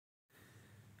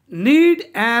Need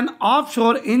an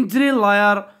offshore injury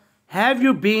lawyer. Have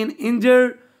you been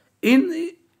injured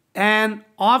in an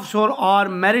offshore or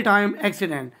maritime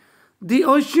accident? The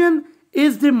ocean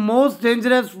is the most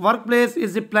dangerous workplace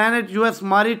in the planet. US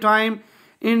maritime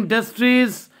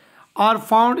industries are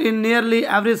found in nearly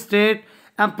every state,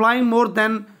 employing more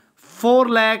than 4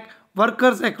 lakh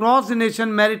workers across the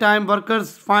nation. Maritime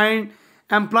workers find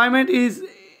employment is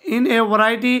in a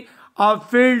variety of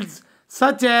fields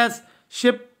such as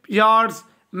shipyards,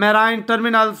 marine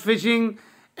terminals, fishing,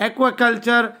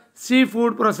 aquaculture,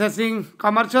 seafood processing,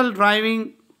 commercial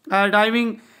diving,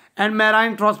 and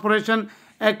marine transportation.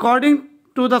 According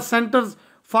to the Centers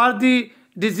for the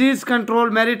Disease Control,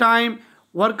 maritime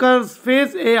workers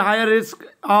face a higher risk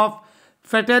of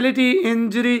fatality,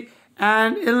 injury,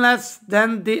 and illness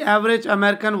than the average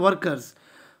American workers.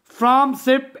 From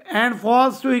slip and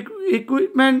falls to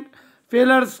equipment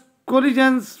failures,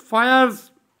 collisions,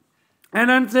 fires,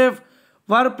 and unsafe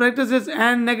work practices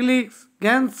and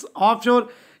negligence, offshore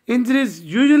injuries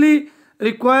usually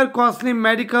require costly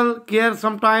medical care.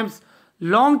 Sometimes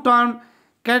long term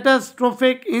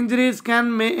catastrophic injuries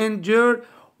can may injured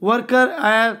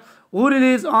worker who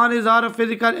relies on his or her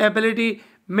physical ability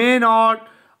may not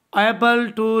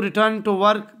able to return to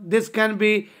work. This can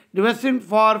be devastating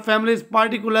for families,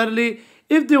 particularly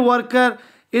if the worker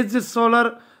is the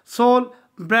sole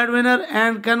breadwinner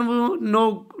and can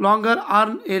no longer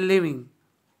earn a living.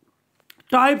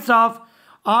 Types of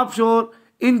offshore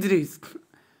injuries.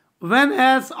 When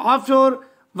as offshore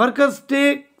workers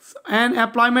takes an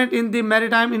employment in the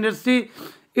maritime industry,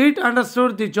 it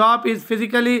understood the job is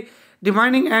physically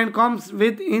demanding and comes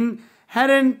with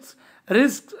inherent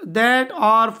risks that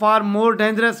are far more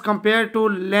dangerous compared to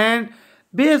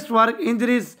land-based work.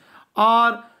 Injuries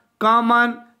are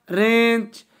common,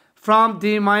 range from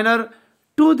the minor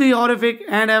to the horrific,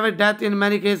 and have death in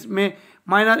many cases.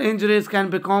 Minor injuries can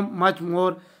become much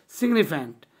more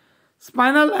significant.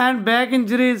 Spinal and back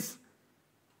injuries,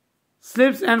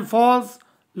 slips and falls,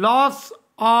 loss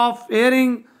of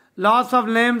hearing, loss of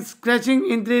limbs, scratching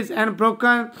injuries, and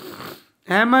broken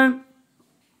hammer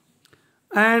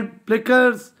and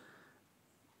plickers.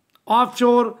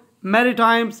 Offshore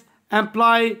maritimes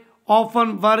employ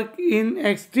often work in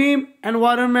extreme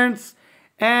environments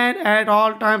and at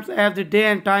all times of the day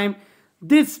and time.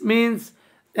 This means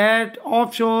that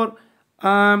offshore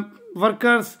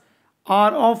workers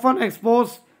are often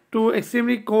exposed to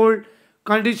extremely cold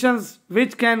conditions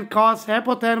which can cause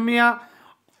hypothermia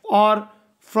or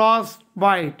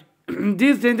frostbite.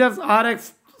 These dangers are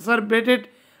exacerbated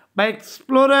by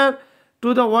exposure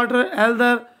to the water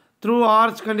either through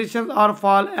harsh conditions or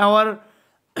fall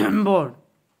overboard.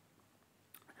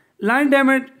 Line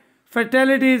damage,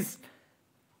 fatalities,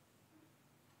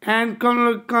 and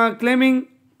claiming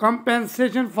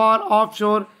compensation for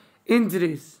offshore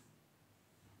injuries.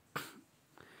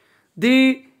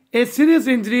 A serious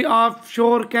injury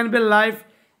offshore can be life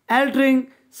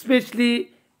altering,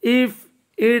 especially if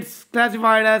it's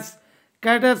classified as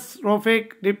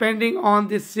catastrophic. Depending on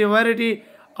the severity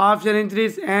of your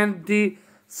injuries and the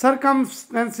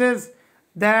circumstances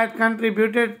that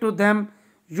contributed to them,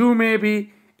 you may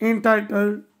be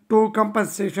entitled to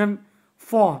compensation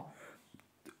for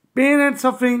pain and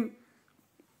suffering.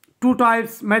 Two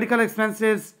types: medical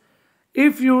expenses.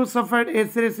 If you suffered a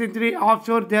serious injury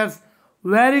offshore, there's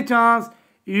very chance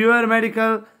your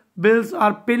medical bills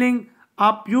are piling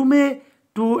up. You may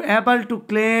to able to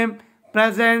claim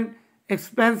present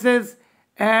expenses,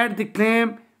 and the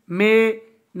claim may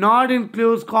not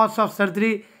include costs of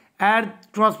surgery and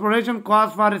transportation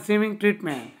costs for receiving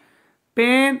treatment.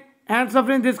 Pain and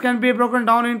suffering. This can be broken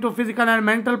down into physical and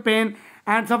mental pain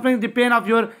and suffering. The pain of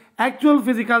your actual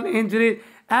physical injury,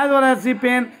 as well as the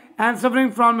pain and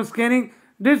suffering from scaring,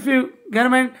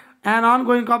 disfigurement, and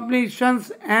ongoing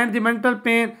complications, and the mental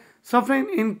pain suffering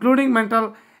including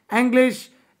mental anguish,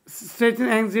 stress,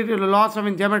 anxiety, loss of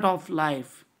enjoyment of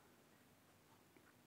life.